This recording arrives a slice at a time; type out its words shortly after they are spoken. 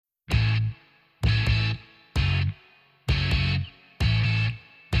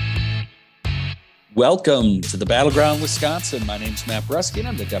Welcome to the Battleground, Wisconsin. My name's Matt Bresky, and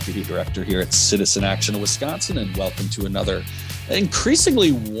I'm the Deputy Director here at Citizen Action of Wisconsin, and welcome to another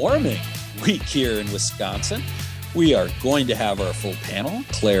increasingly warming week here in Wisconsin. We are going to have our full panel.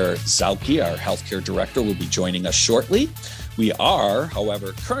 Claire Zauke, our Healthcare Director, will be joining us shortly. We are,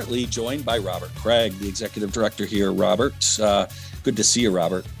 however, currently joined by Robert Craig, the Executive Director here. Robert, good to see you,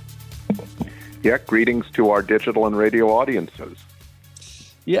 Robert. Yeah, greetings to our digital and radio audiences.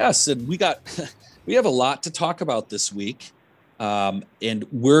 Yes, and we have a lot to talk about this week, and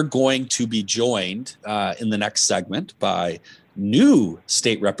we're going to be joined in the next segment by new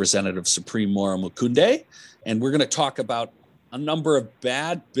State Representative Supreme Maura Mukunde, and we're going to talk about a number of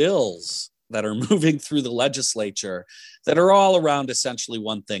bad bills that are moving through the legislature that are all around essentially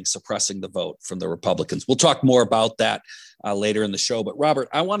one thing: suppressing the vote from the Republicans. We'll talk more about that later in the show. But Robert,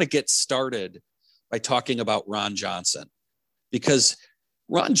 I want to get started by talking about Ron Johnson, because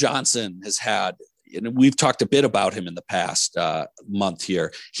Ron Johnson has had, and we've talked a bit about him in the past month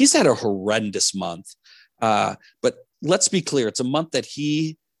here. He's had a horrendous month, but let's be clear. It's a month that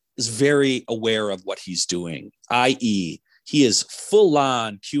he is very aware of what he's doing, i.e., he is full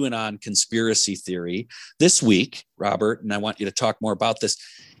on QAnon conspiracy theory. This week, Robert, and I want you to talk more about this,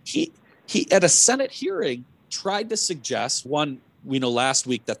 he at a Senate hearing tried to suggest, one, we know last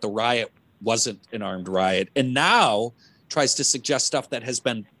week that the riot wasn't an armed riot, and now tries to suggest stuff that has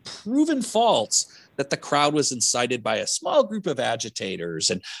been proven false, that the crowd was incited by a small group of agitators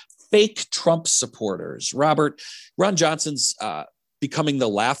and fake Trump supporters. Robert, Ron Johnson's becoming the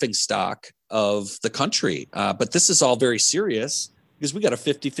laughingstock of the country. But this is all very serious because we got a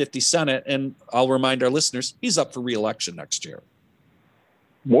 50-50 Senate, and I'll remind our listeners, he's up for re-election next year.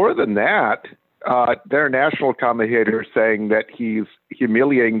 More than that, there are national commentators saying that he's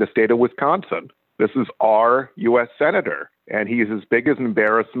humiliating the state of Wisconsin. This is our U.S. Senator, and he's as big as an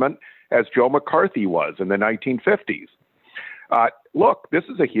embarrassment as Joe McCarthy was in the 1950s. Look, this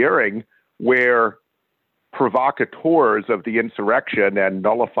is a hearing where provocateurs of the insurrection and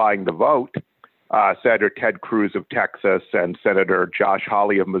nullifying the vote, Senator Ted Cruz of Texas and Senator Josh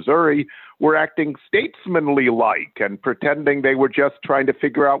Hawley of Missouri, were acting statesmanly-like and pretending they were just trying to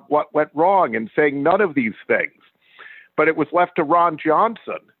figure out what went wrong and saying none of these things. But it was left to Ron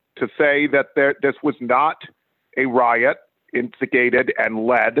Johnson to say that this was not a riot instigated and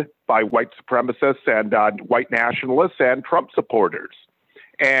led by white supremacists and white nationalists and Trump supporters.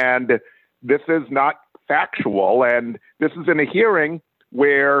 And this is not factual. And this is in a hearing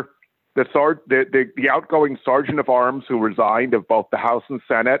where the outgoing sergeant of arms who resigned of both the House and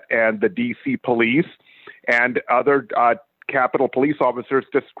Senate and the D.C. police and other Capitol police officers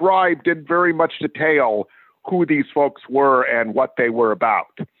described in very much detail who these folks were and what they were about.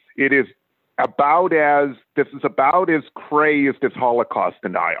 This is about as crazed as Holocaust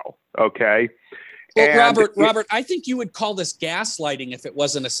denial. Okay. Well, Robert, I think you would call this gaslighting if it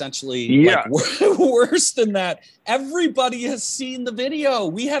wasn't essentially worse than that. Everybody has seen the video.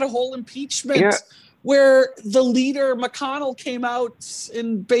 We had a whole impeachment where the leader, McConnell, came out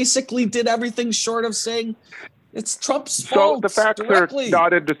and basically did everything short of saying it's Trump's fault. So the facts directly. Are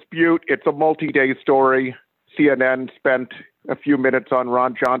not in dispute. It's a multi-day story. CNN spent a few minutes on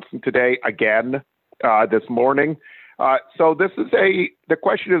Ron Johnson today again this morning. So this is the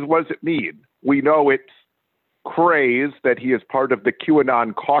question is, what does it mean? We know it's crazed that he is part of the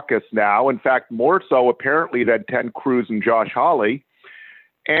QAnon caucus now. In fact, more so apparently than Ted Cruz and Josh Hawley.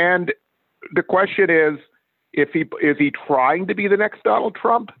 And the question is he trying to be the next Donald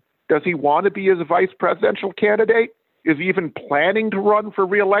Trump? Does he want to be his vice presidential candidate? Is he even planning to run for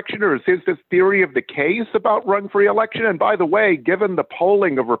re-election, or is this theory of the case about run for re-election? And by the way, given the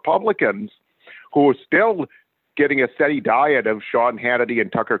polling of Republicans who are still getting a steady diet of Sean Hannity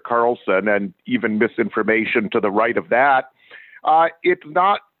and Tucker Carlson and even misinformation to the right of that, it's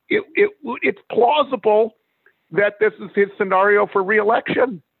plausible that this is his scenario for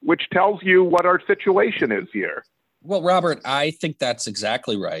re-election, which tells you what our situation is here. Well, Robert, I think that's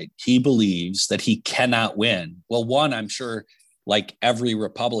exactly right. He believes that he cannot win. Well, one, I'm sure, like every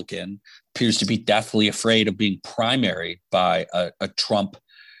Republican, appears to be deathly afraid of being primaried by a Trumpite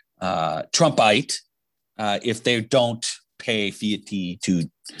if they don't pay fealty to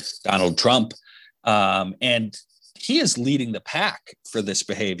Donald Trump. And he is leading the pack for this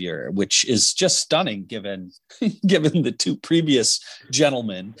behavior, which is just stunning given the two previous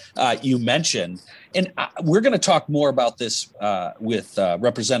gentlemen you mentioned. And we're going to talk more about this with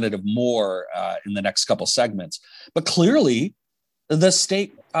Representative Moore in the next couple segments. But clearly, the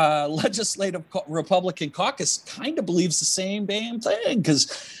state legislative Republican caucus kind of believes the same damn thing,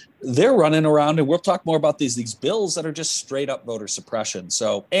 because they're running around, and we'll talk more about these bills that are just straight up voter suppression.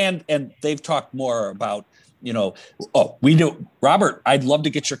 So, and they've talked more about, we do. Robert, I'd love to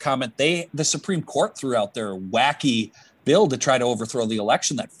get your comment. The Supreme Court threw out their wacky bill to try to overthrow the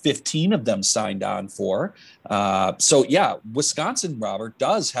election that 15 of them signed on for. So yeah, Wisconsin, Robert,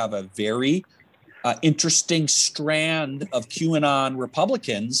 does have a very interesting strand of QAnon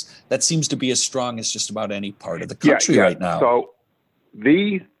Republicans that seems to be as strong as just about any part of the country right now. So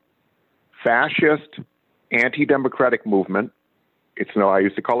the fascist anti-democratic movement, I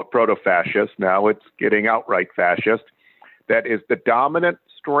used to call it proto-fascist, now it's getting outright fascist, that is the dominant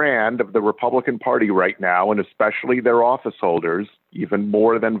strand of the Republican Party right now, and especially their office holders, even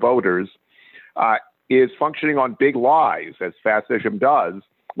more than voters, is functioning on big lies, as fascism does,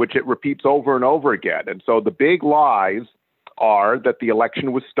 which it repeats over and over again. And so the big lies are that the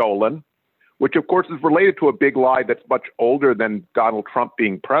election was stolen, which of course is related to a big lie that's much older than Donald Trump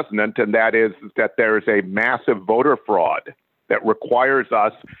being president, and that is that there is a massive voter fraud that requires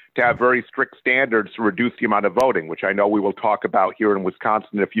us to have very strict standards to reduce the amount of voting, which I know we will talk about here in Wisconsin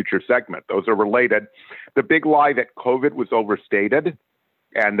in a future segment. Those are related. The big lie that COVID was overstated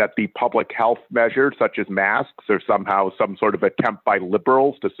and that the public health measures, such as masks, are somehow some sort of attempt by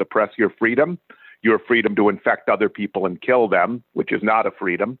liberals to suppress your freedom to infect other people and kill them, which is not a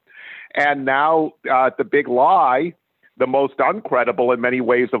freedom. And now the big lie, the most uncredible in many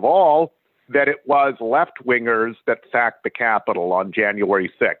ways of all, that it was left-wingers that sacked the Capitol on January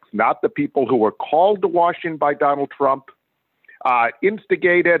 6th, not the people who were called to Washington by Donald Trump,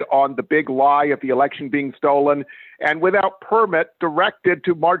 instigated on the big lie of the election being stolen, and without permit directed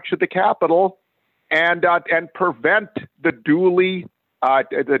to march to the Capitol and prevent the duly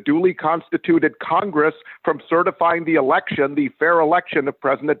constituted Congress from certifying the election, the fair election of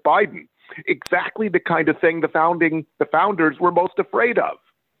President Biden. Exactly the kind of thing the founders were most afraid of.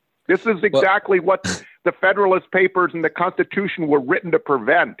 This is exactly what the Federalist Papers and the Constitution were written to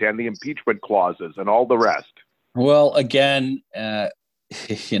prevent, and the impeachment clauses and all the rest. Well, again, like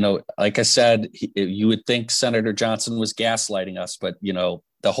I said, you would think Senator Johnson was gaslighting us, but,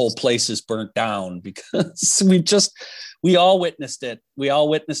 the whole place is burnt down because we all witnessed it. We all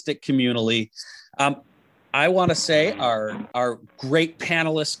witnessed it communally. I want to say our great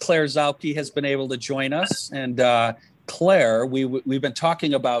panelist, Claire Zauke, has been able to join us. And Claire, we've been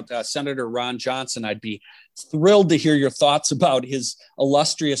talking about Senator Ron Johnson. I'd be thrilled to hear your thoughts about his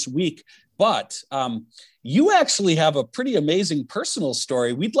illustrious week. But you actually have a pretty amazing personal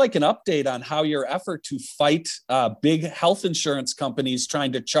story. We'd like an update on how your effort to fight big health insurance companies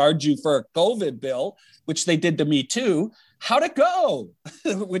trying to charge you for a COVID bill, which they did to me too. How'd it go?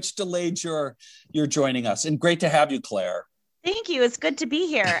 Which delayed your joining us. And great to have you, Claire. Thank you. It's good to be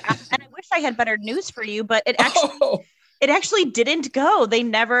here. And I wish I had better news for you, but it actually didn't go. They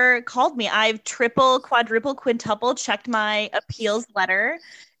never called me. I've triple, quadruple, quintuple checked my appeals letter.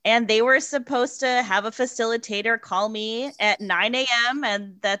 And they were supposed to have a facilitator call me at 9 a.m.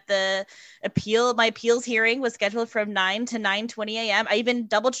 and that my appeals hearing was scheduled from 9 to 9:20 a.m. I even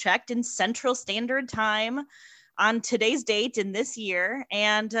double checked in Central Standard Time on today's date in this year,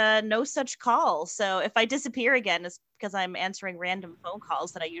 and no such call. So if I disappear again, it's because I'm answering random phone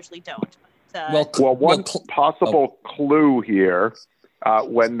calls that I usually don't. But, one possible clue here,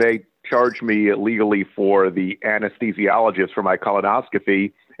 when they charged me illegally for the anesthesiologist for my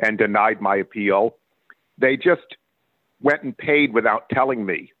colonoscopy and denied my appeal, they just went and paid without telling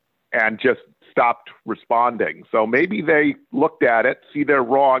me and just stopped responding. So maybe they looked at it, see they're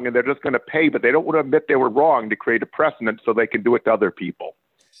wrong, and they're just going to pay, but they don't want to admit they were wrong to create a precedent so they can do it to other people.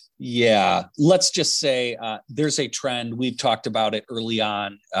 Yeah, let's just say there's a trend. We've talked about it early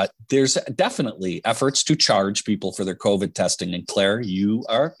on. There's definitely efforts to charge people for their COVID testing. And Claire, you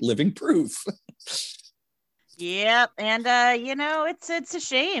are living proof. Yep. And, it's a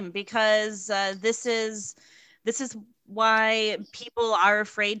shame because this is why people are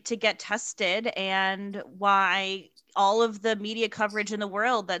afraid to get tested and why all of the media coverage in the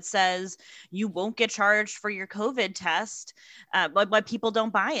world that says you won't get charged for your COVID test, why people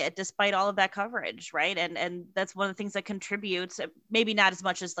don't buy it despite all of that coverage, right? And that's one of the things that contributes, maybe not as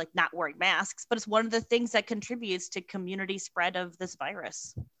much as like not wearing masks, but it's one of the things that contributes to community spread of this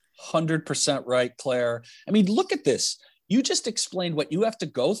virus. 100% right, Claire. I mean, look at this. You just explained what you have to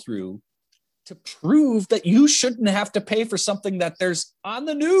go through to prove that you shouldn't have to pay for something that there's on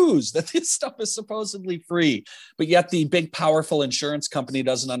the news, that this stuff is supposedly free. But yet the big, powerful insurance company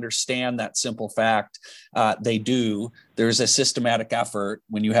doesn't understand that simple fact. They do. There's a systematic effort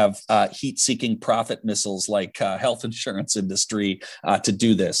when you have heat-seeking profit missiles like health insurance industry to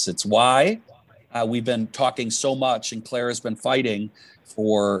do this. It's why we've been talking so much, and Claire has been fighting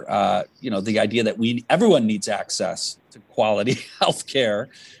for the idea that everyone needs access to quality health care,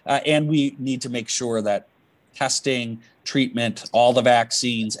 and we need to make sure that testing, treatment, all the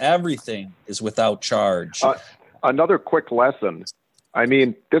vaccines, everything is without charge. Another quick lesson. I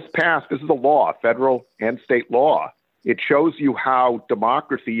mean, this is a law, federal and state law. It shows you how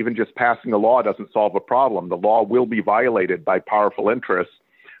democracy, even just passing a law, doesn't solve a problem. The law will be violated by powerful interests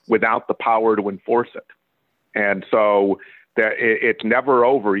without the power to enforce it. And so it's never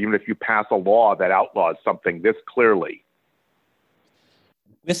over, even if you pass a law that outlaws something this clearly.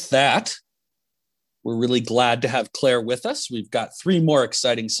 With that, we're really glad to have Claire with us. We've got 3 more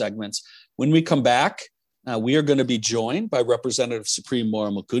exciting segments. When we come back, we are going to be joined by Representative Supreme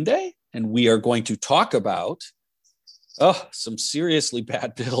Moore-Omokunde, and we are going to talk about some seriously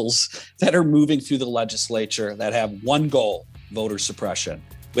bad bills that are moving through the legislature that have one goal: voter suppression.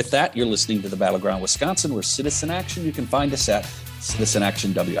 With that, you're listening to The Battleground Wisconsin. We're Citizen Action. You can find us at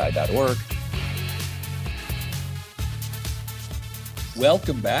citizenactionwi.org.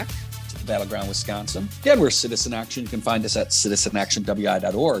 Welcome back to The Battleground Wisconsin. Again, we're Citizen Action. You can find us at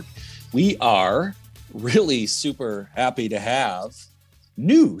citizenactionwi.org. We are really super happy to have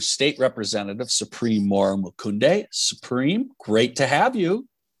new State Representative Supreme Moore-Omokunde. Supreme, great to have you.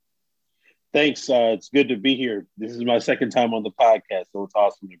 Thanks. It's good to be here. This is my second time on the podcast, so it's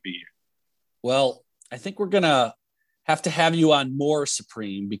awesome to be here. Well, I think we're going to have you on more,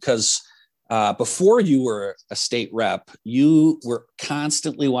 Supreme, because before you were a state rep, you were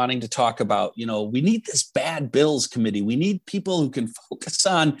constantly wanting to talk about, we need this bad bills committee. We need people who can focus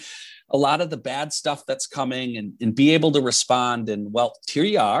on a lot of the bad stuff that's coming and be able to respond. And well, here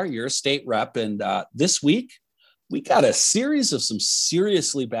you are, you're a state rep. And this week, we got a series of some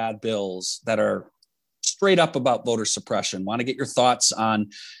seriously bad bills that are straight up about voter suppression. Want to get your thoughts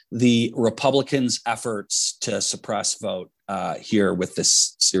on the Republicans' efforts to suppress vote here with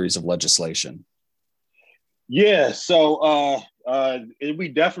this series of legislation? Yeah, so we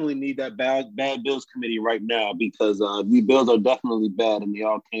definitely need that bad bills committee right now because the bills are definitely bad and they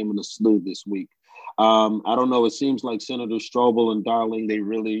all came in a slew this week. I don't know. It seems like Senator Strobel and Darling, they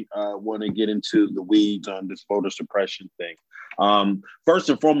really want to get into the weeds on this voter suppression thing. First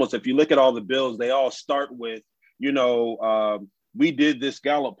and foremost, if you look at all the bills, they all start with, we did this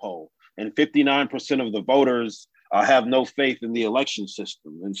Gallup poll and 59% of the voters have no faith in the election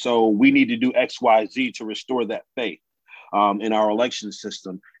system. And so we need to do X, Y, Z to restore that faith in our election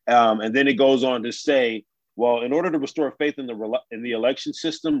system. And then it goes on to say, well, in order to restore faith in the election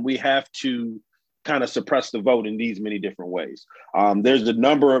system, we have to kind of suppress the vote in these many different ways. There's a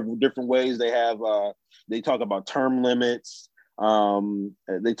number of different ways they have. They talk about term limits.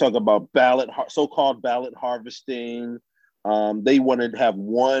 They talk about so-called ballot harvesting. They want to have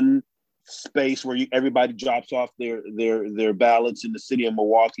one space where everybody drops off their ballots in the city of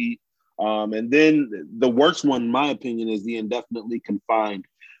Milwaukee. And then the worst one, in my opinion, is the indefinitely confined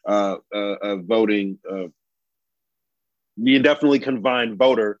voting. The indefinitely confined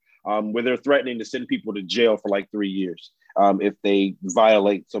voter, where they're threatening to send people to jail for like 3 years if they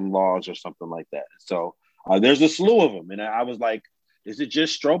violate some laws or something like that. So there's a slew of them, and I was like, is it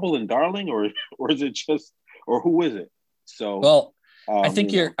just Strobel and Darling, or is it just, or who is it? So well. I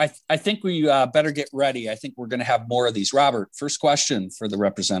think I think we better get ready. I think we're going to have more of these. Robert, first question for the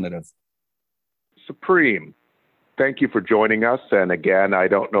representative. Supreme, thank you for joining us. And again, I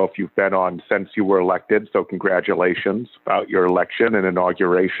don't know if you've been on since you were elected, so congratulations about your election and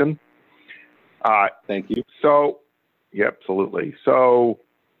inauguration. Thank you. So, yeah, absolutely. So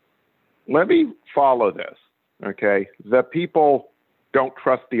let me follow this, okay? The people don't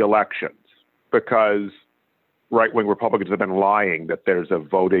trust the elections because right-wing Republicans have been lying that there's a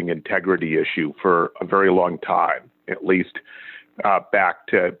voting integrity issue for a very long time, at least back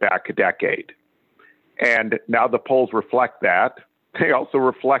a decade. And now the polls reflect that. They also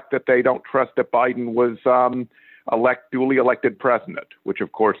reflect that they don't trust that Biden was duly elected president, which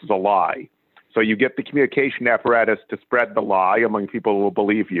of course is a lie. So you get the communication apparatus to spread the lie among people who will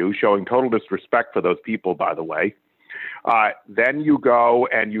believe you, showing total disrespect for those people, by the way. Then you go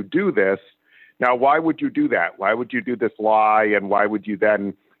and you do this. Now, why would you do that? Why would you do this lie? And why would you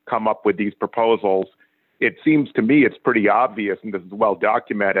then come up with these proposals? It seems to me it's pretty obvious, and this is well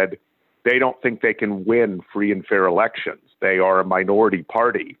documented, they don't think they can win free and fair elections. They are a minority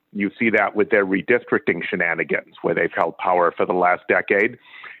party. You see that with their redistricting shenanigans, where they've held power for the last decade.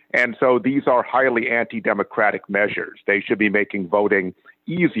 And so these are highly anti-democratic measures. They should be making voting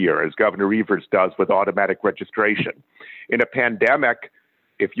easier, as Governor Evers does with automatic registration. In a pandemic,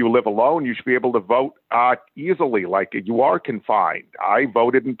 if you live alone, you should be able to vote easily, like you are confined. I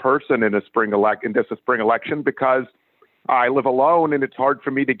voted in person in this spring election because I live alone, and it's hard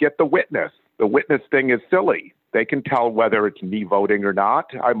for me to get the witness. The witness thing is silly. They can tell whether it's me voting or not.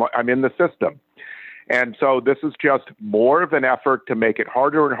 I'm in the system. And so this is just more of an effort to make it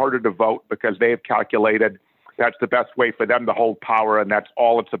harder and harder to vote because they have calculated that's the best way for them to hold power, and that's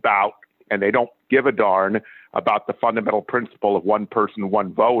all it's about. And they don't give a darn about the fundamental principle of one person,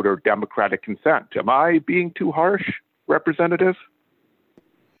 one vote, or democratic consent. Am I being too harsh, Representative?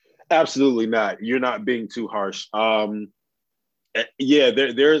 Absolutely not. You're not being too harsh.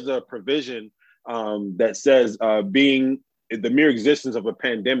 There's a provision that says being the mere existence of a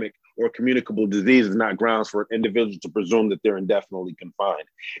pandemic or communicable disease is not grounds for an individual to presume that they're indefinitely confined.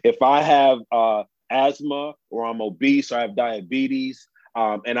 If I have asthma or I'm obese or I have diabetes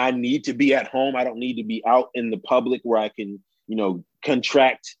and I need to be at home, I don't need to be out in the public where I can,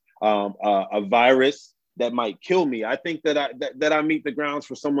 contract a virus that might kill me. I think that I meet the grounds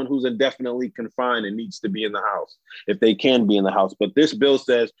for someone who's indefinitely confined and needs to be in the house if they can be in the house. But this bill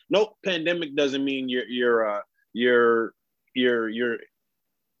says, nope, pandemic doesn't mean you're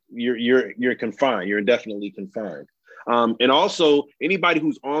confined. You're indefinitely confined. And also, anybody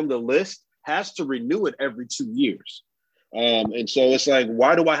who's on the list has to renew it every 2 years. And so it's like,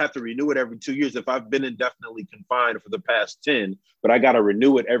 why do I have to renew it every 2 years if I've been indefinitely confined for the past 10, but I got to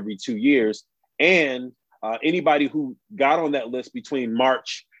renew it every 2 years? And anybody who got on that list between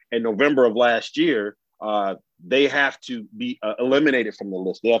March and November of last year, they have to be eliminated from the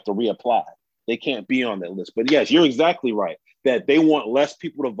list. They have to reapply. They can't be on that list. But yes, you're exactly right that they want less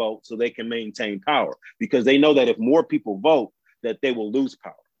people to vote so they can maintain power because they know that if more people vote, that they will lose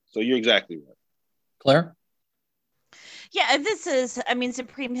power. So you're exactly right. Claire? Yeah,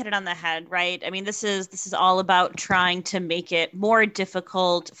 Supreme hit it on the head, right? I mean, this is all about trying to make it more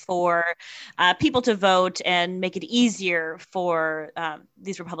difficult for people to vote and make it easier for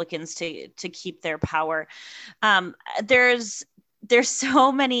these Republicans to keep their power. There's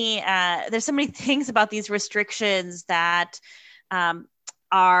so many things about these restrictions that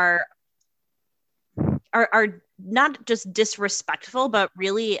are not just disrespectful, but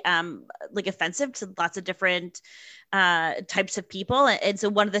really offensive to lots of different types of people. And so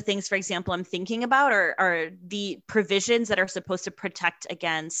one of the things, for example, I'm thinking about are the provisions that are supposed to protect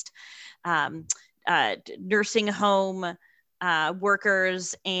against nursing home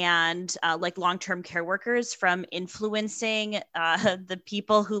workers and long-term care workers from influencing the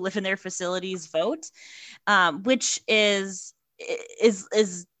people who live in their facilities vote, which is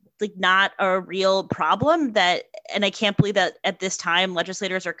not a real problem and I can't believe that at this time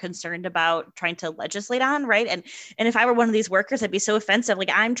legislators are concerned about trying to legislate on, right? And if I were one of these workers, I'd be so offensive.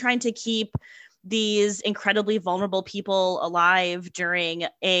 Like, I'm trying to keep these incredibly vulnerable people alive during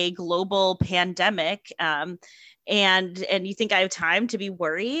a global pandemic. And you think I have time to be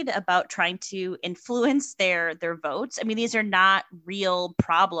worried about trying to influence their votes? I mean, these are not real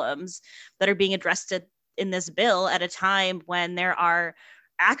problems that are being addressed in this bill at a time when there are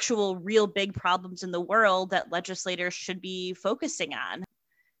actual real big problems in the world that legislators should be focusing on.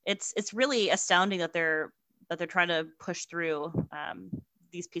 It's really astounding that they're trying to push through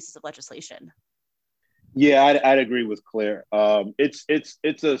these pieces of legislation. Yeah, I'd agree with Claire. It's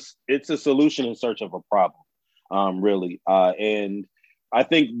a solution in search of a problem, really. And I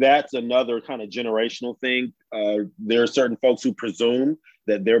think that's another kind of generational thing. There are certain folks who presume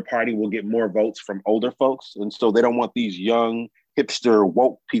that their party will get more votes from older folks. And so they don't want these young hipster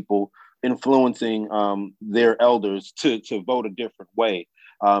woke people influencing their elders to vote a different way.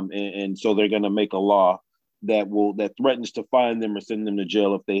 And so they're going to make a law that threatens to fine them or send them to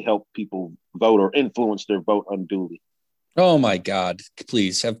jail if they help people vote or influence their vote unduly. Oh my God,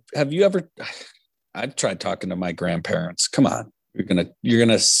 please. Have you ever, I've tried talking to my grandparents. Come on. You're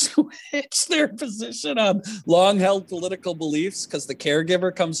gonna switch their position on long-held political beliefs because the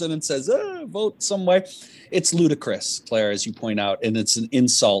caregiver comes in and says, vote some way. It's ludicrous, Claire, as you point out, and it's an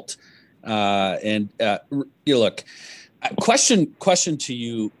insult. Look, question to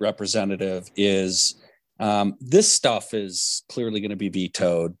you, Representative, is this stuff is clearly going to be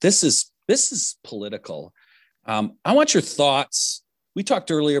vetoed. This is political. I want your thoughts. We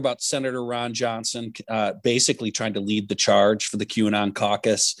talked earlier about Senator Ron Johnson basically trying to lead the charge for the QAnon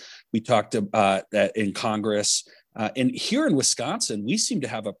caucus. We talked about that in Congress. And here in Wisconsin, we seem to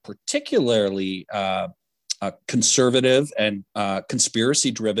have a particularly conservative and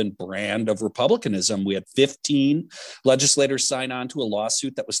conspiracy-driven brand of republicanism. We had 15 legislators sign on to a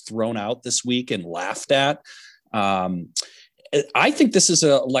lawsuit that was thrown out this week and laughed at. I think this is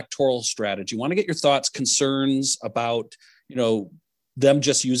an electoral strategy. I want to get your thoughts, concerns about, them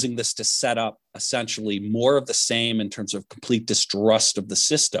just using this to set up essentially more of the same in terms of complete distrust of the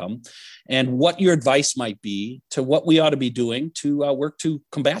system, and what your advice might be to what we ought to be doing to work to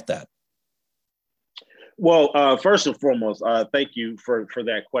combat that. Well, first and foremost, thank you for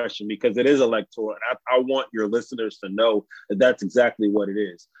that question, because it is electoral. And I want your listeners to know that that's exactly what it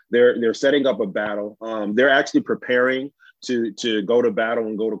is. They're setting up a battle. They're actually preparing to go to battle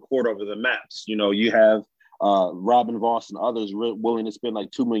and go to court over the maps. You know, you have Robin Vos and others willing to spend like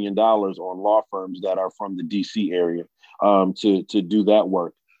 $2 million on law firms that are from the DC area to do that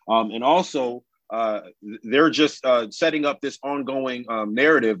work. And also, they're just setting up this ongoing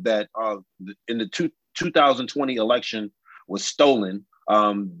narrative that in the 2020 election was stolen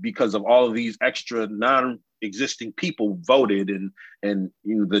because of all of these extra non-existing people voted, and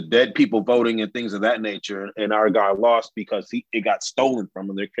you know, the dead people voting and things of that nature. And our guy lost because it got stolen from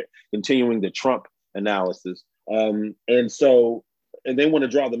him. They're continuing the Trump analysis. And they want to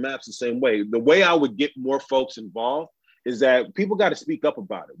draw the maps the same way. The way I would get more folks involved is that people got to speak up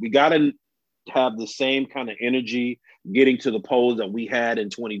about it. We got to have the same kind of energy getting to the polls that we had in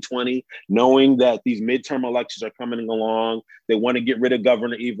 2020, knowing that these midterm elections are coming along. They want to get rid of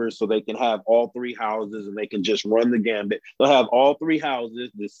Governor Evers so they can have all three houses and they can just run the gambit. They'll have all three houses,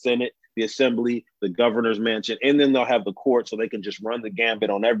 the Senate, the Assembly, the governor's mansion, and then they'll have the court so they can just run the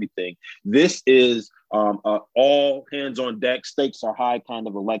gambit on everything. This is all hands on deck, stakes are high kind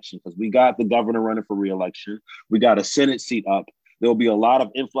of election, because we got the governor running for re-election. We got a Senate seat up. There'll be a lot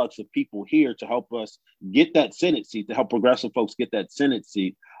of influx of people here to help us get that Senate seat, to help progressive folks get that Senate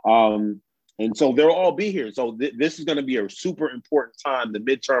seat. And so they'll all be here. So this is going to be a super important time, the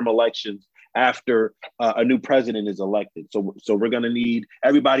midterm elections, after a new president is elected. So we're going to need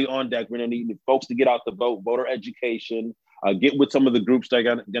everybody on deck. We're going to need folks to get out the vote, voter education, get with some of the groups that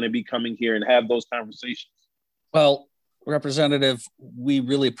are going to be coming here and have those conversations. Well, Representative, we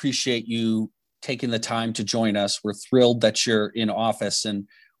really appreciate you taking the time to join us. We're thrilled that you're in office, and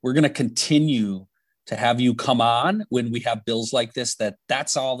we're going to continue to have you come on when we have bills like this.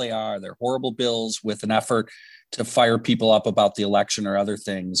 That's all they are. They're horrible bills with an effort to fire people up about the election or other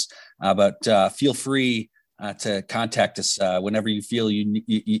things. But feel free to contact us whenever you feel you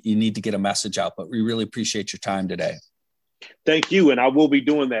need to get a message out. But we really appreciate your time today. Thank you. And I will be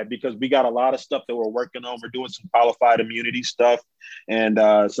doing that because we got a lot of stuff that we're working on. We're doing some qualified immunity stuff and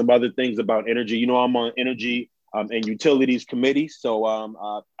some other things about energy. You know, I'm on energy and utilities committee. So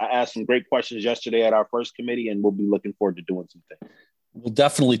I asked some great questions yesterday at our first committee, and we'll be looking forward to doing some things. We'll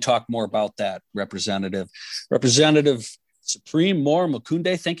definitely talk more about that, Representative. Representative Supreme Moore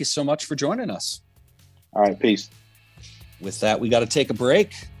Omokunde, thank you so much for joining us. All right, peace. With that, we got to take a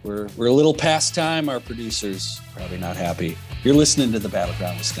break. We're a little past time. Our producer's probably not happy. You're listening to the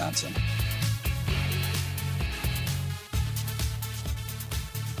Battleground Wisconsin.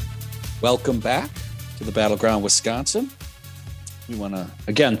 Welcome back to the Battleground Wisconsin. We want to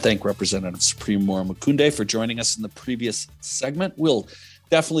again thank Representative Supreme Moore Omokunde for joining us in the previous segment. We'll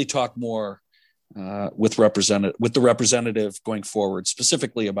definitely talk more with the representative going forward,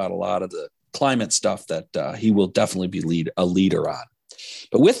 specifically about a lot of the climate stuff that he will definitely be a leader on.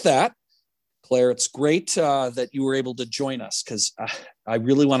 But with that, Claire, it's great that you were able to join us, because I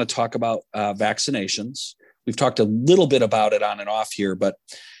really want to talk about vaccinations. We've talked a little bit about it on and off here, but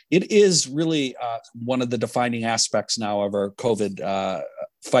it is really one of the defining aspects now of our COVID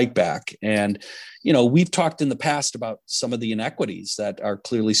fight back. And, you know, we've talked in the past about some of the inequities that are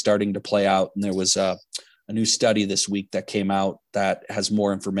clearly starting to play out. And there was a new study this week that came out that has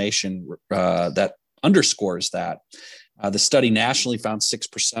more information that underscores that. The study nationally found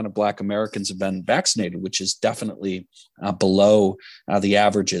 6% of Black Americans have been vaccinated, which is definitely below the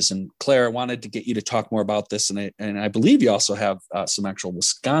averages. And Claire, I wanted to get you to talk more about this. And I believe you also have some actual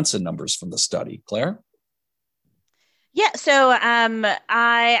Wisconsin numbers from the study. Claire? Yeah, so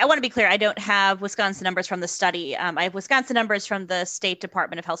I want to be clear. I don't have Wisconsin numbers from the study. I have Wisconsin numbers from the State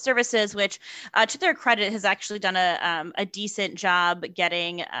Department of Health Services, which, to their credit, has actually done a decent job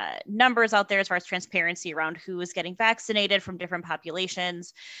getting numbers out there as far as transparency around who is getting vaccinated from different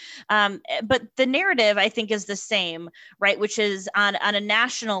populations. But the narrative, I think, is the same, right? Which is on a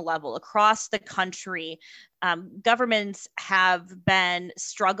national level across the country. Governments have been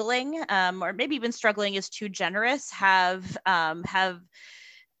struggling, or maybe even struggling is too generous, have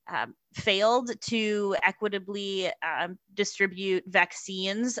failed to equitably distribute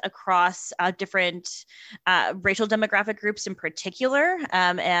vaccines across different racial demographic groups in particular.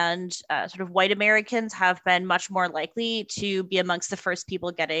 And sort of white Americans have been much more likely to be amongst the first people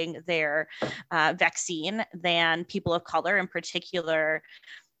getting their vaccine than people of color, in particular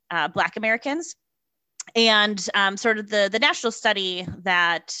Black Americans. And sort of the national study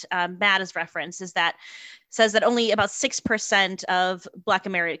that Matt has referenced says that only about 6% of Black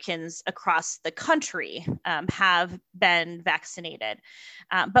Americans across the country have been vaccinated.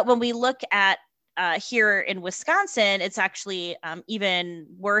 But when we look at here in Wisconsin, it's actually even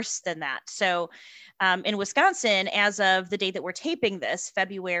worse than that. So in Wisconsin, as of the date that we're taping this,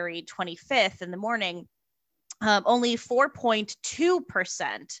 February 25th in the morning, only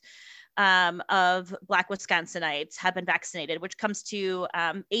 4.2% of Black Wisconsinites have been vaccinated, which comes to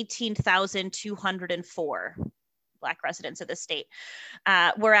 18,204 Black residents of the state,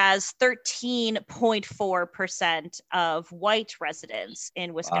 whereas 13.4% of white residents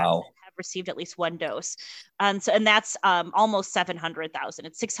in Wisconsin have received at least one dose. And that's almost 700,000.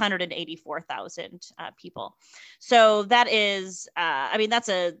 It's 684,000 people. So that is,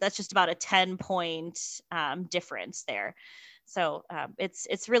 that's just about a 10-point difference there. So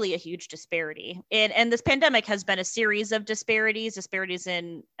it's really a huge disparity. And this pandemic has been a series of disparities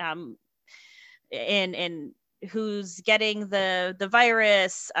in who's getting the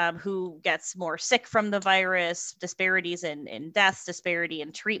virus, who gets more sick from the virus, disparities in deaths, disparity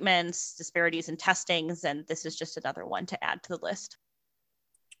in treatments, disparities in testings. And this is just another one to add to the list.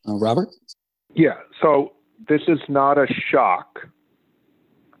 Robert? Yeah, so this is not a shock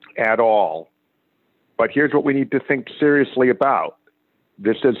at all. But here's what we need to think seriously about.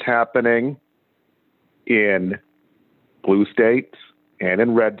 This is happening in blue states and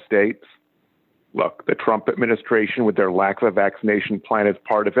in red states. Look, the Trump administration with their lack of a vaccination plan is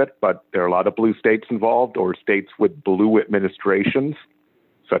part of it, but there are a lot of blue states involved, or states with blue administrations,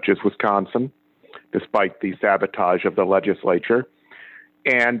 such as Wisconsin, despite the sabotage of the legislature.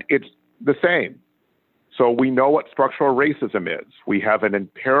 And it's the same. So we know what structural racism is. We have an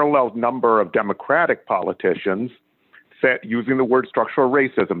unparalleled number of Democratic politicians using the word structural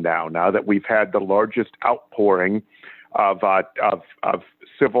racism now that we've had the largest outpouring of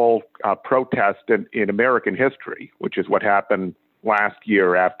civil protest in American history, which is what happened last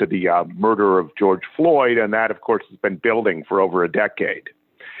year after the murder of George Floyd. And that, of course, has been building for over a decade.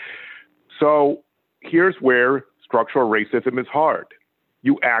 So here's where structural racism is hard.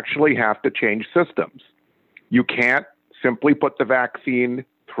 You actually have to change systems. You can't simply put the vaccine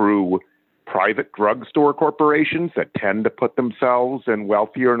through private drugstore corporations that tend to put themselves in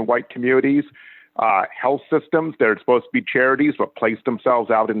wealthier and white communities, health systems that are supposed to be charities but place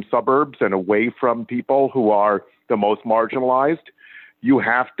themselves out in suburbs and away from people who are the most marginalized. You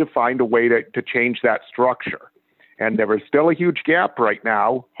have to find a way to change that structure. And there is still a huge gap right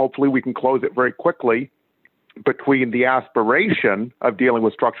now. Hopefully we can close it very quickly between the aspiration of dealing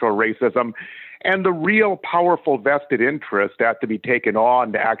with structural racism and the real powerful vested interest that to be taken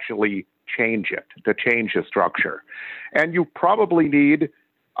on to actually change it, to change the structure. And you probably need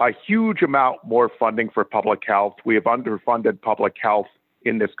a huge amount more funding for public health. We have underfunded public health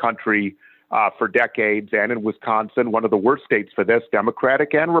in this country for decades, and in Wisconsin, one of the worst states for this,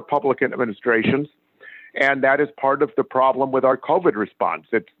 Democratic and Republican administrations. And that is part of the problem with our COVID response.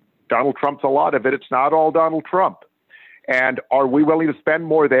 It's Donald Trump's a lot of it. It's not all Donald Trump. And are we willing to spend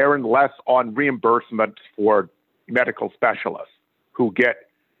more there and less on reimbursements for medical specialists who get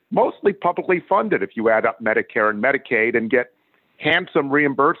mostly publicly funded if you add up Medicare and Medicaid, and get handsome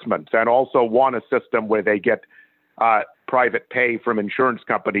reimbursements, and also want a system where they get private pay from insurance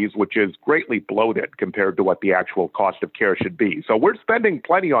companies, which is greatly bloated compared to what the actual cost of care should be. So we're spending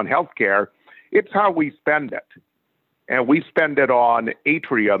plenty on healthcare. It's how we spend it. And we spend it on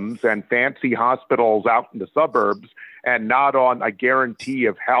atriums and fancy hospitals out in the suburbs, and not on a guarantee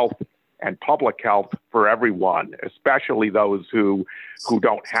of health and public health for everyone, especially those who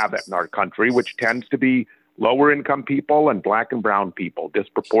don't have it in our country, which tends to be lower income people and Black and brown people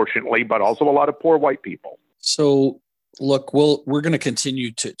disproportionately, but also a lot of poor white people. So look, we're going to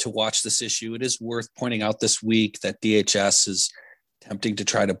continue to watch this issue. It is worth pointing out this week that DHS is attempting to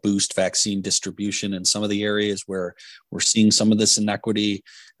try to boost vaccine distribution in some of the areas where we're seeing some of this inequity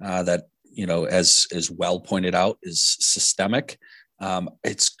that, as well pointed out, is systemic.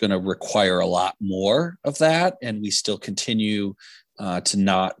 It's going to require a lot more of that, and we still continue to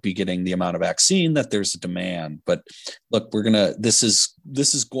not be getting the amount of vaccine that there's a demand. But look, this is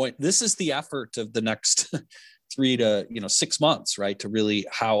the effort of the next 3 to 6 months, right, to really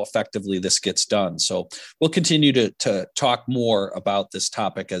how effectively this gets done. So we'll continue to talk more about this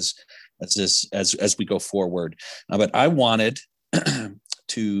topic as we go forward. But I wanted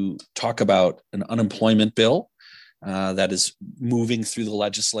to talk about an unemployment bill that is moving through the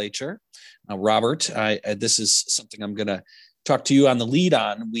legislature. Robert, this is something I'm going to talk to you on the lead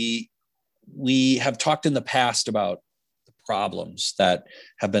on. We have talked in the past about the problems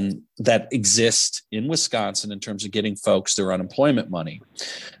that exist in Wisconsin in terms of getting folks their unemployment money.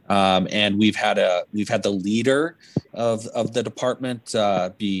 And we've had the leader of the department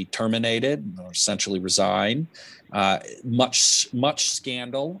be terminated or essentially resign. Much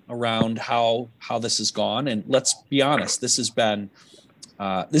scandal around how this has gone. And let's be honest, this has been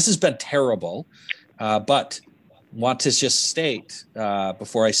terrible. But want to just state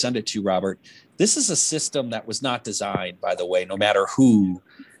before I send it to you, Robert, this is a system that was not designed, by the way, no matter who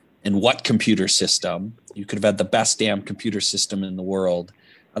and what computer system. You could have had the best damn computer system in the world.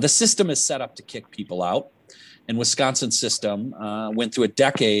 The system is set up to kick people out. And Wisconsin system went through a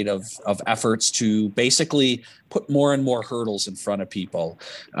decade of efforts to basically put more and more hurdles in front of people.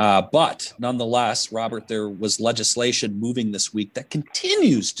 But nonetheless, Robert, there was legislation moving this week that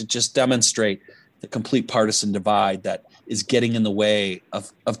continues to just demonstrate the complete partisan divide that is getting in the way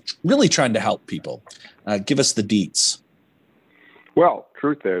of really trying to help people. Give us the deets. Well,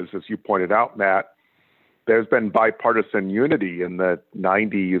 truth is, as you pointed out, Matt, there's been bipartisan unity in the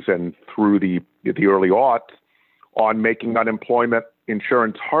 90s and through the early aughts on making unemployment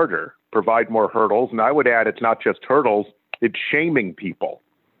insurance harder, provide more hurdles. And I would add, it's not just hurdles, it's shaming people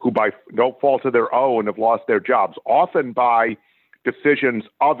who by no fault of their own have lost their jobs, often by decisions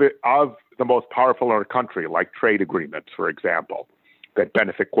of the most powerful in our country, like trade agreements, for example, that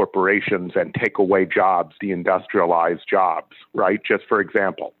benefit corporations and take away jobs, deindustrialize jobs, right? Just for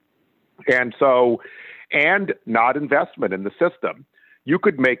example. And not investment in the system. You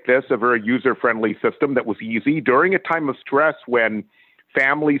could make this a very user-friendly system that was easy during a time of stress when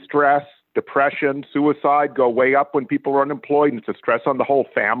family stress, depression, suicide go way up when people are unemployed, and it's a stress on the whole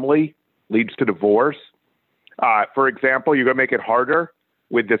family, leads to divorce. For example, you're going to make it harder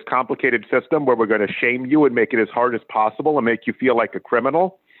with this complicated system where we're going to shame you and make it as hard as possible and make you feel like a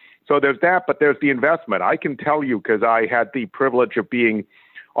criminal. So there's that, but there's the investment. I can tell you, because I had the privilege of being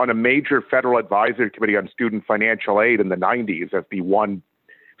on a major federal advisory committee on student financial aid in the 90s as the one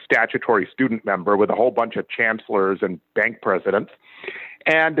statutory student member with a whole bunch of chancellors and bank presidents.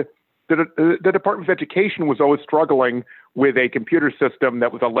 And the Department of Education was always struggling with a computer system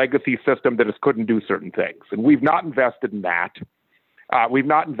that was a legacy system that just couldn't do certain things. And we've not invested in that. We've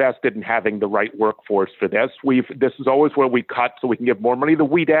not invested in having the right workforce for this. This is always where we cut so we can give more money to the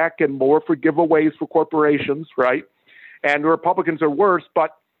WEDAC and more for giveaways for corporations, right? And the Republicans are worse,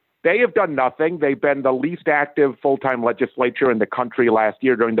 but they have done nothing. They've been the least active full-time legislature in the country last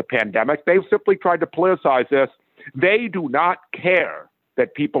year during the pandemic. They've simply tried to politicize this. They do not care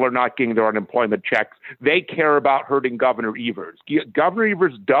that people are not getting their unemployment checks. They care about hurting Governor Evers. Governor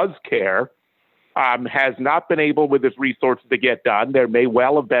Evers does care, has not been able with his resources to get done. There may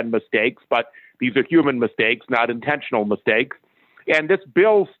well have been mistakes, but these are human mistakes, not intentional mistakes. And this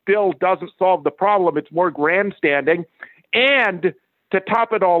bill still doesn't solve the problem. It's more grandstanding. And to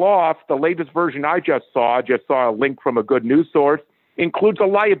top it all off, the latest version I just saw a link from a good news source, includes a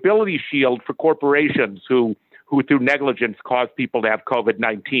liability shield for corporations who through negligence caused people to have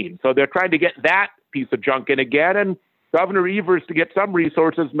COVID-19. So they're trying to get that piece of junk in again, and Governor Evers, to get some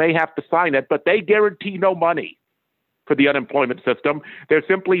resources, may have to sign it, but they guarantee no money for the unemployment system. They're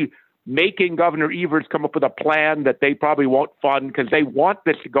simply making Governor Evers come up with a plan that they probably won't fund because they want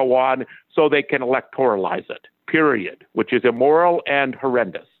this to go on so they can electoralize it, period, which is immoral and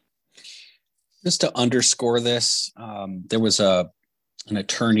horrendous. Just to underscore this, there was an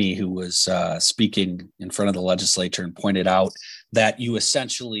attorney who was speaking in front of the legislature and pointed out that you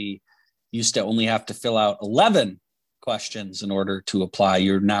essentially used to only have to fill out 11 questions in order to apply.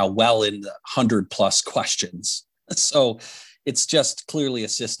 You're now well in the 100 plus questions. So it's just clearly a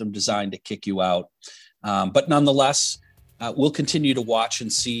system designed to kick you out. But nonetheless, we'll continue to watch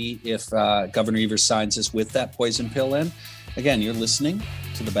and see if Governor Evers signs us with that poison pill in. Again, you're listening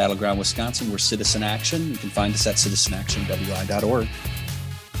to the Battleground Wisconsin. We're Citizen Action. You can find us at citizenactionwi.org.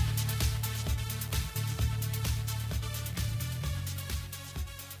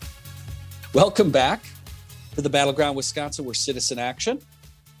 Welcome back to the Battleground Wisconsin. We're Citizen Action.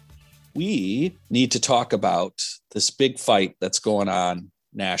 We need to talk about this big fight that's going on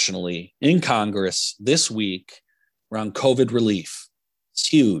nationally in Congress this week around COVID relief. It's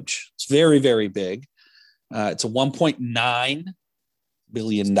huge. It's very, very big. It's a $1.9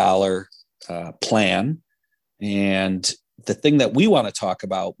 billion plan. And the thing that we want to talk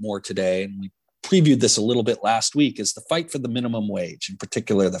about more today, and we previewed this a little bit last week, is the fight for the minimum wage. In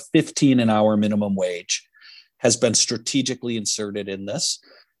particular, the 15 an hour minimum wage has been strategically inserted in this.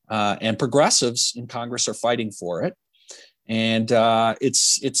 And progressives in Congress are fighting for it. And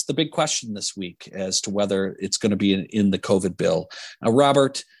it's the big question this week as to whether it's going to be in the COVID bill.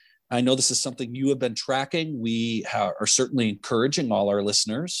 Robert, I know this is something you have been tracking. We are certainly encouraging all our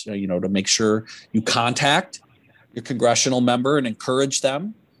listeners, to make sure you contact your congressional member and encourage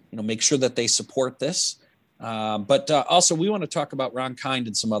them, make sure that they support this. But also we want to talk about Ron Kind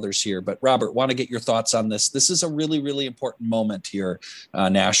and some others here, but Robert, want to get your thoughts on this. This is a really, really important moment here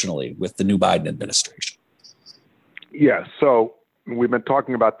nationally with the new Biden administration. Yeah, so we've been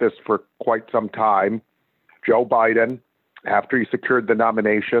talking about this for quite some time. Joe Biden, after he secured the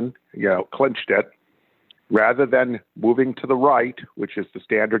nomination, clinched it, rather than moving to the right, which is the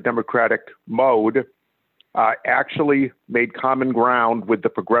standard Democratic mode, actually made common ground with the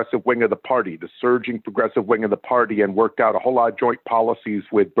progressive wing of the party, the surging progressive wing of the party, and worked out a whole lot of joint policies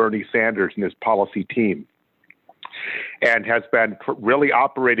with Bernie Sanders and his policy team, and has been really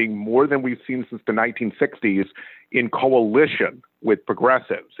operating more than we've seen since the 1960s in coalition with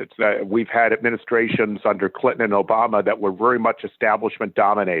progressives. We've had administrations under Clinton and Obama that were very much establishment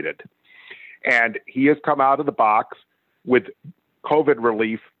dominated. And he has come out of the box with COVID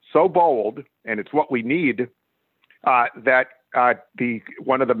relief so bold, and it's what we need, that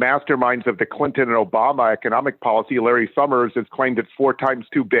one of the masterminds of the Clinton and Obama economic policy, Larry Summers, has claimed it's 4 times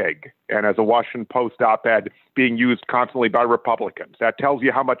too big, and as a Washington Post op-ed, being used constantly by Republicans. That tells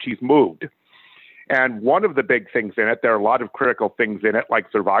you how much he's moved. And one of the big things in it, there are a lot of critical things in it,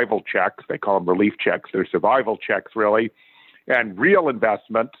 like survival checks. They call them relief checks. They're survival checks, really. And real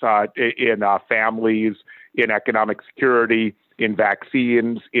investments in families, in economic security, in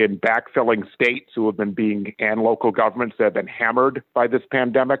vaccines, in backfilling states who have been and local governments that have been hammered by this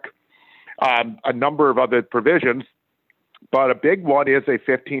pandemic. A number of other provisions, but a big one is a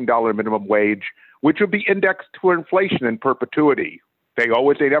 $15 minimum wage, which would be indexed to inflation in perpetuity. They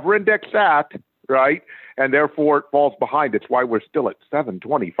never index that, right? And therefore it falls behind. It's why we're still at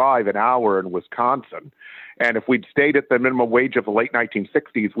 $7.25 an hour in Wisconsin. And if we'd stayed at the minimum wage of the late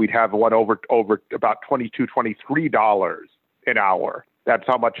 1960s, we'd have one over about $22, $23 an hour. That's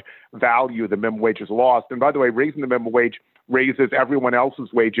how much value the minimum wage has lost. And by the way, raising the minimum wage raises everyone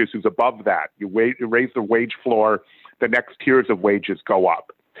else's wages who's above that. You raise the wage floor, the next tiers of wages go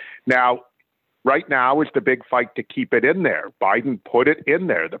up. Now, right now is the big fight to keep it in there. Biden put it in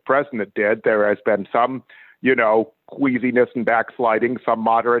there. The president did. There has been some, queasiness and backsliding, some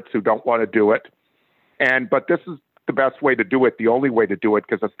moderates who don't want to do it. But this is the best way to do it, the only way to do it,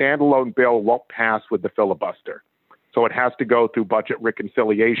 because a standalone bill won't pass with the filibuster. So it has to go through budget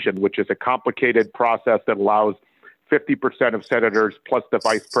reconciliation, which is a complicated process that allows 50% of senators plus the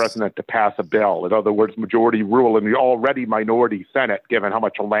vice president to pass a bill. In other words, majority rule in the already minority Senate, given how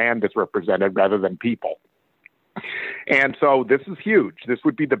much land is represented rather than people. And so this is huge. This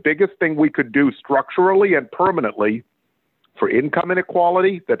would be the biggest thing we could do structurally and permanently for income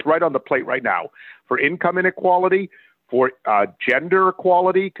inequality. That's right on the plate right now. For income inequality, for gender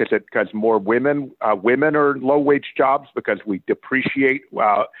equality, because more women are low-wage jobs because we depreciate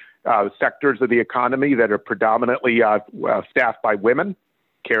sectors of the economy that are predominantly staffed by women,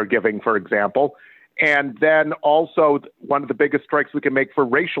 caregiving, for example. And then also one of the biggest strikes we can make for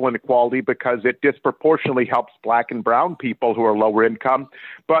racial inequality, because it disproportionately helps Black and brown people who are lower income.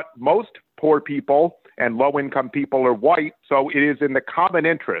 But most poor people and low-income people are white, so it is in the common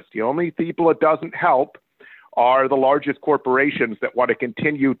interest. The only people it doesn't help are the largest corporations that want to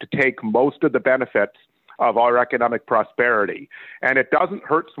continue to take most of the benefits of our economic prosperity. And it doesn't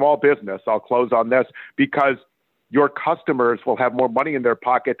hurt small business. I'll close on this, because your customers will have more money in their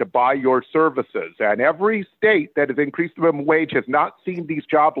pocket to buy your services. And every state that has increased the minimum wage has not seen these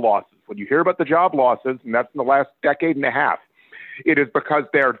job losses. When you hear about the job losses, and that's in the last decade and a half, it is because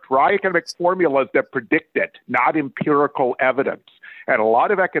they're dry economic formulas that predict it, not empirical evidence. And a lot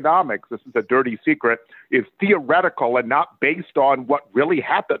of economics, this is a dirty secret, is theoretical and not based on what really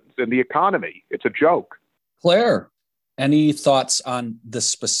happens in the economy. It's a joke. Claire, any thoughts on the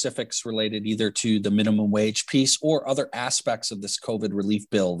specifics related either to the minimum wage piece or other aspects of this COVID relief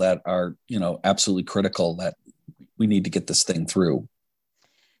bill that are, absolutely critical that we need to get this thing through?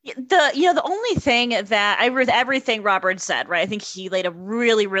 The only thing that I agree with everything Robert said, right? I think he laid a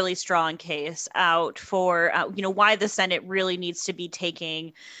really, really strong case out for, why the Senate really needs to be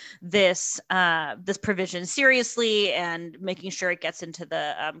taking this provision seriously and making sure it gets into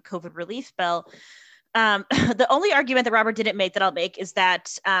the COVID relief bill. The only argument that Robert didn't make that I'll make is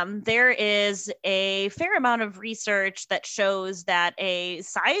that there is a fair amount of research that shows that a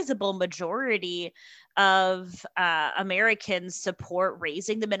sizable majority of Americans support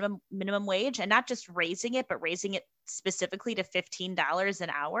raising the minimum wage, and not just raising it, but raising it specifically to $15 an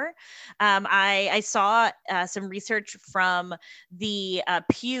hour. I saw some research from the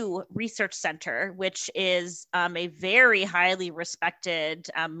Pew Research Center, which is a very highly respected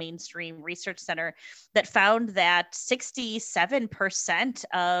mainstream research center, that found that 67%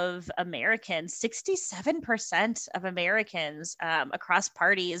 of Americans across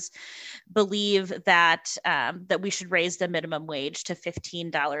parties believe that that we should raise the minimum wage to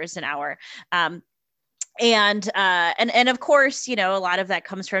 $15 an hour. And of course, you know, a lot of that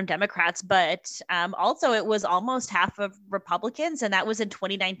comes from Democrats, but also it was almost half of Republicans, and that was in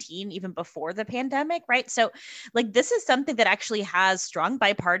 2019, even before the pandemic, right? So, like, this is something that actually has strong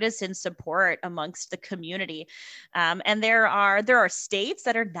bipartisan support amongst the community, and there are states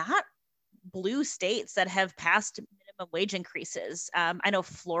that are not blue states that have passed minimum wage increases. I know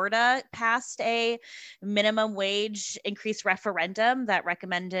Florida passed a minimum wage increase referendum that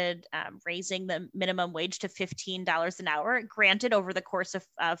recommended raising the minimum wage to $15 an hour, granted over the course of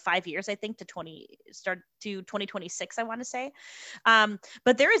 5 years, I think, to 2026, I want to say.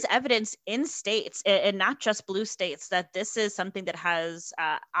 But there is evidence in states, and not just blue states, that this is something that has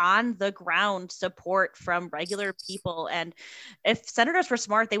on the ground support from regular people. And if senators were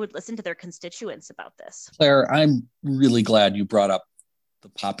smart, they would listen to their constituents about this. Claire, I'm really glad you brought up the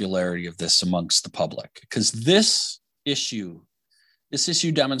popularity of this amongst the public, because this issue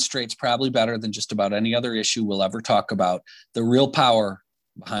demonstrates, probably better than just about any other issue we'll ever talk about, the real power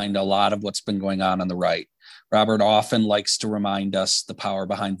behind a lot of what's been going on the right. Robert often likes to remind us the power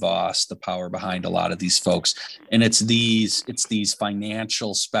behind Vos, the power behind a lot of these folks. And it's these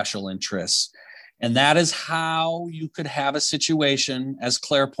financial special interests. And that is how you could have a situation, as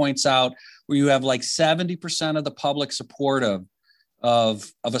Claire points out, where you have like 70% of the public supportive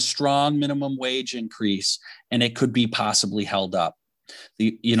of a strong minimum wage increase, and it could be possibly held up.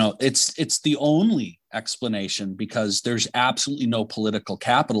 It's the only explanation, because there's absolutely no political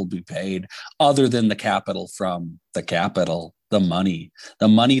capital to be paid other than the capital from the capital, the money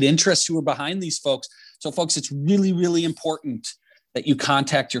interests who are behind these folks. So folks, it's really, really important that you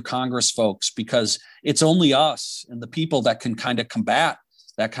contact your Congress folks, because it's only us and the people that can kind of combat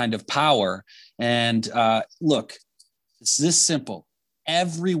that kind of power. And look, it's this simple.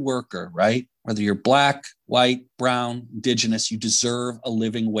 Every worker, right? Whether you're black, white, brown, indigenous, you deserve a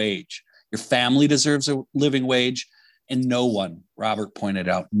living wage. Your family deserves a living wage. And no one, Robert pointed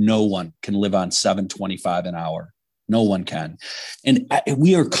out, no one can live on $7.25 an hour. No one can. And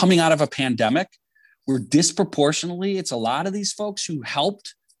we are coming out of a pandemic where disproportionately, it's a lot of these folks who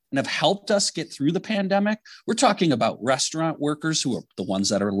helped and have helped us get through the pandemic. We're talking about restaurant workers, who are the ones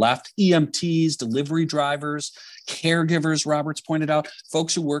that are left, EMTs, delivery drivers, caregivers, Robert's pointed out,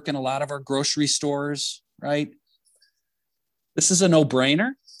 folks who work in a lot of our grocery stores, right? This is a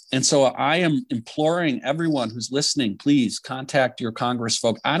no-brainer. And so I am imploring everyone who's listening, please contact your Congress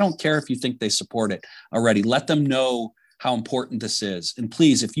folk. I don't care if you think they support it already. Let them know how important this is. And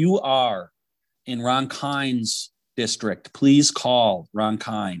please, if you are in Ron Kind's district, please call Ron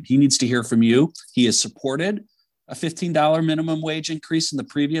Kind. He needs to hear from you. He has supported a $15 minimum wage increase in the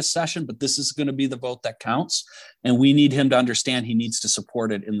previous session, but this is going to be the vote that counts. And we need him to understand he needs to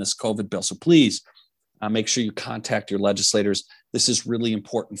support it in this COVID bill. So please make sure you contact your legislators. This is really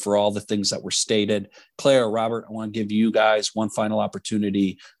important for all the things that were stated. Claire, Robert, I want to give you guys one final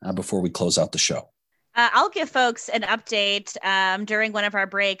opportunity before we close out the show. I'll give folks an update. During one of our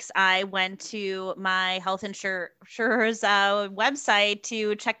breaks, I went to my health insurer's website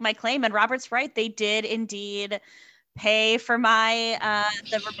to check my claim. And Robert's right. They did indeed pay for my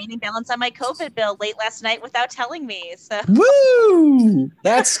the remaining balance on my COVID bill late last night without telling me. So woo!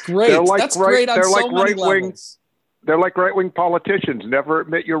 That's great. That's great on so many levels. They're like right-wing politicians. Never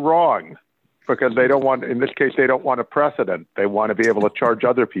admit you're wrong. Because they don't want, in this case, they don't want a precedent. They want to be able to charge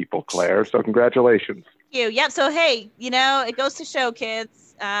other people, Claire. So congratulations. Thank you. Yeah. So, hey, it goes to show,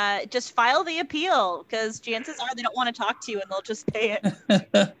 kids, just file the appeal, because chances are they don't want to talk to you and they'll just pay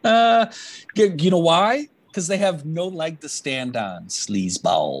it. You know why? Because they have no leg to stand on,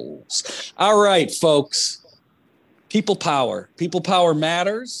 sleazeballs. All right, folks. People power. People power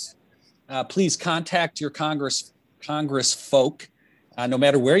matters. Please contact your Congress folk. No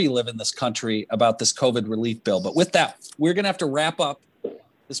matter where you live in this country, about this COVID relief bill. But with that, we're going to have to wrap up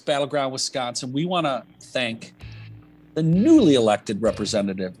this Battleground Wisconsin. We want to thank the newly elected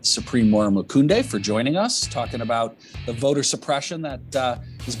representative, Supreme Wuramu-Kunde, for joining us, talking about the voter suppression that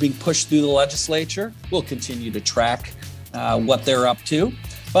is being pushed through the legislature. We'll continue to track what they're up to.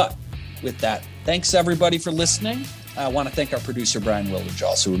 But with that, thanks everybody for listening. I want to thank our producer, Brian Wildridge,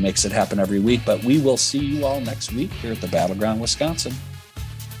 also, who makes it happen every week. But we will see you all next week here at the Battleground Wisconsin.